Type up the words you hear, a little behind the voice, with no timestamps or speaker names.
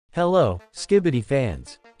Hello, Skibidi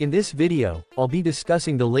fans. In this video, I'll be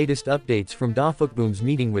discussing the latest updates from Dafukboom's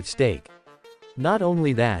meeting with Steak. Not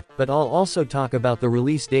only that, but I'll also talk about the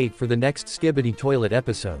release date for the next Skibidi toilet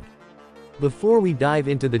episode. Before we dive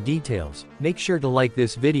into the details, make sure to like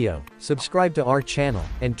this video, subscribe to our channel,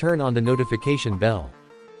 and turn on the notification bell.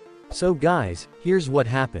 So guys, here's what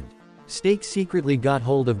happened. Steak secretly got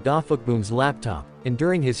hold of Dafukboom's laptop, and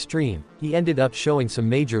during his stream, he ended up showing some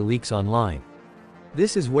major leaks online.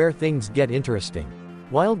 This is where things get interesting.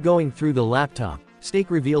 While going through the laptop, Steak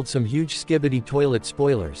revealed some huge Skibidi toilet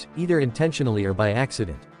spoilers, either intentionally or by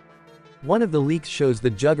accident. One of the leaks shows the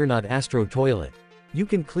Juggernaut Astro toilet. You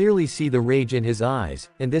can clearly see the rage in his eyes,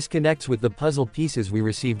 and this connects with the puzzle pieces we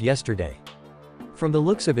received yesterday. From the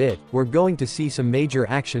looks of it, we're going to see some major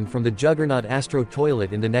action from the Juggernaut Astro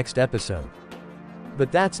toilet in the next episode.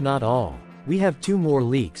 But that's not all. We have two more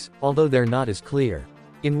leaks, although they're not as clear.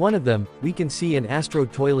 In one of them, we can see an Astro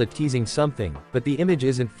toilet teasing something, but the image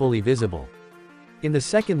isn't fully visible. In the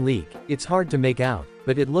second leak, it's hard to make out,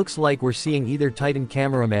 but it looks like we're seeing either Titan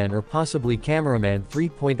Cameraman or possibly Cameraman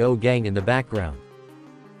 3.0 gang in the background.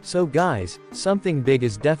 So guys, something big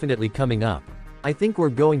is definitely coming up. I think we're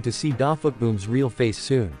going to see Dafukboom's real face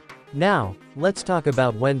soon. Now, let's talk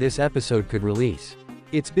about when this episode could release.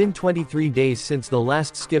 It's been 23 days since the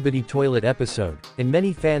last Skibidi toilet episode, and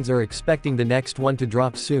many fans are expecting the next one to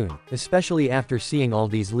drop soon, especially after seeing all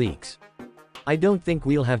these leaks. I don't think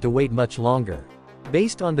we'll have to wait much longer.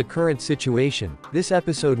 Based on the current situation, this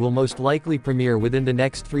episode will most likely premiere within the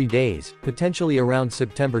next 3 days, potentially around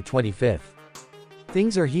September 25th.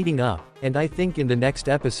 Things are heating up, and I think in the next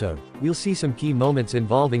episode, we'll see some key moments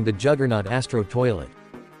involving the Juggernaut Astro toilet.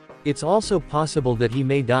 It's also possible that he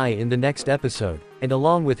may die in the next episode, and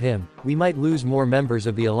along with him, we might lose more members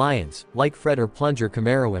of the Alliance, like Fred or Plunger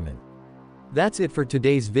Camerawomen. That's it for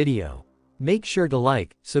today's video. Make sure to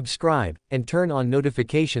like, subscribe, and turn on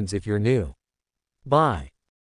notifications if you're new. Bye.